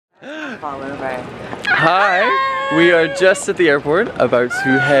Hi, we are just at the airport about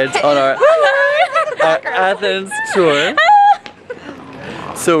to head on our Athens tour.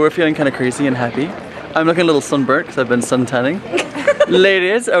 So we're feeling kind of crazy and happy. I'm looking a little sunburnt because I've been sun tanning.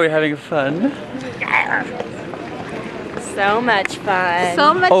 Ladies, are we having fun? So much fun.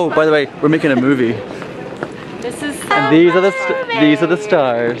 So much fun. By the way, we're making a movie. This is so and these are the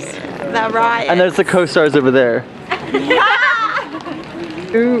stars. The riot. And there's the co-stars over there.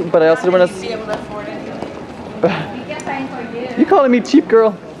 But I also don't want to. You calling me cheap,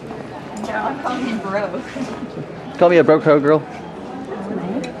 girl? No, I'm calling you broke. Call me a broke hoe, girl.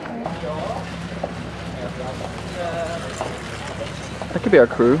 That could be our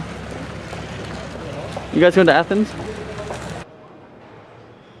crew. You guys going to Athens?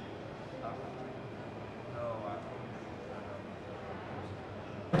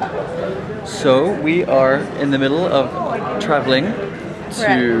 So we are in the middle of traveling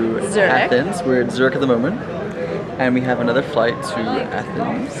to Athens. We're at Zurich at the moment, and we have another flight to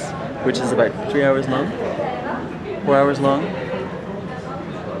Athens, which is about 3 hours long, 4 hours long.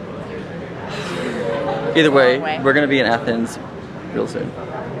 Either way, we're gonna be in Athens real soon.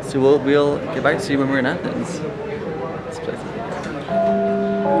 So we'll get back to you when we're in Athens. This place.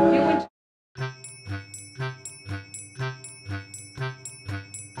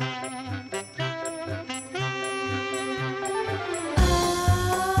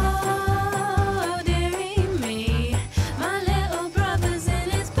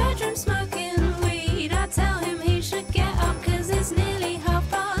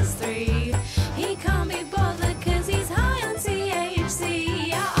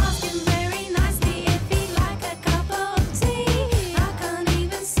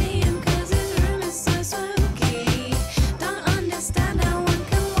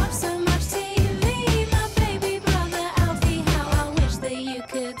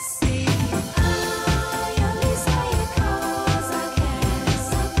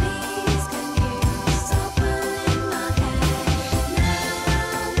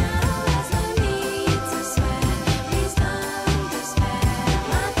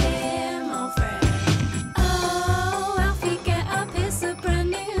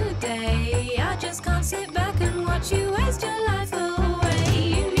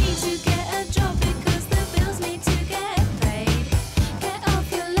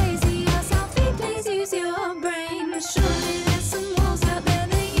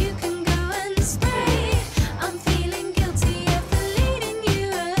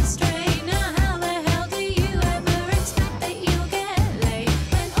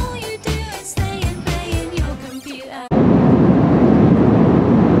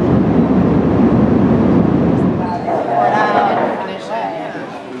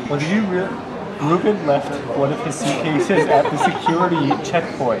 Ruben left one of his suitcases at the security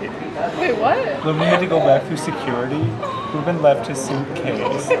checkpoint. Wait, what? When we had to go back through security, Ruben left his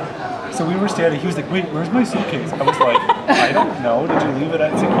suitcase. So we were standing, he was like, wait, where's my suitcase? I was like, I don't know, did you leave it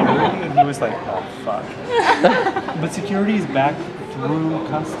at security? And he was like, oh, fuck. But security is back through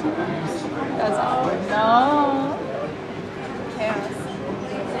customs. That's awkward. No. Chaos.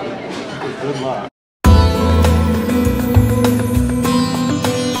 Good luck.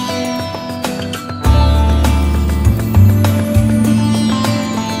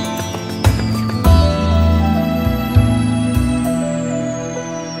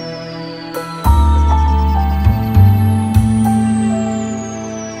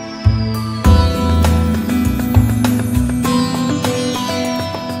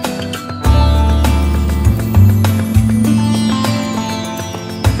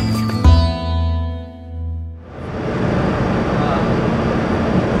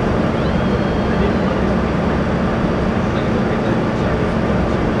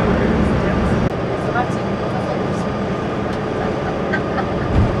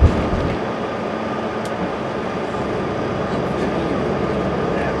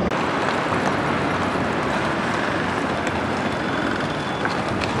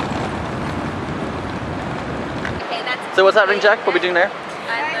 So what's happening, Jack? What are we doing there?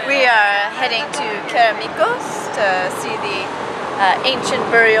 We are heading to Keramikos to see the ancient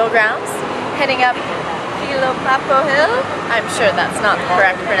burial grounds. Heading up Philopapo Hill. I'm sure that's not the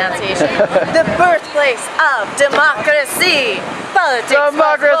correct pronunciation. The birthplace of democracy. Politics.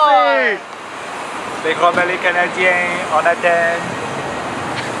 Democracy. Les grands ballets canadiens en Athènes.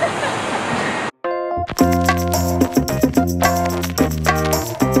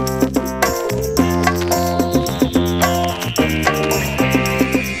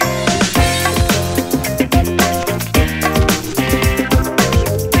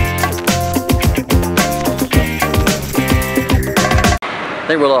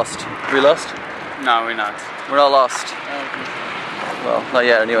 think we're lost. Are we lost? No, we're not. We're not lost. Well, not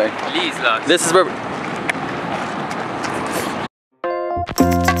yet anyway. Lee's lost. This is where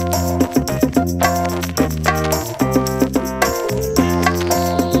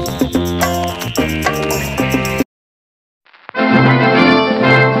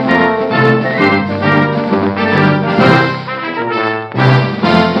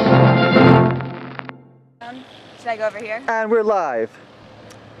Should I go over here? and we're live.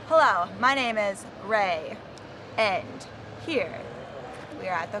 Hello, my name is Ray, and here we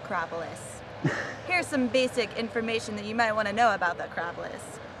are at the Acropolis. Here's some basic information that you might want to know about the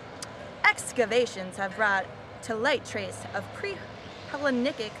Acropolis. Excavations have brought to light trace of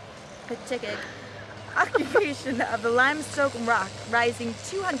pre-Hellenic occupation of the limestone rock rising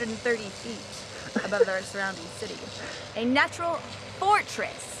 230 feet above the surrounding city. A natural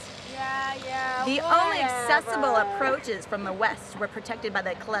fortress. Yeah, The only accessible approaches from the west were protected by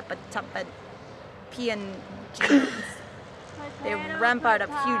the PNGs. They rampart up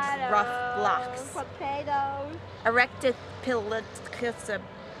huge rough blocks. Erected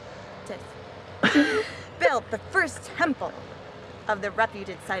built the first temple of the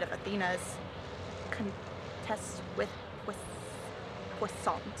reputed site of Athena's contest with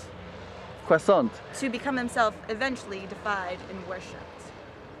Croissant. to become himself eventually defied and worshipped.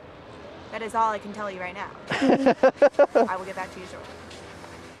 That is all I can tell you right now. I will get back to you shortly.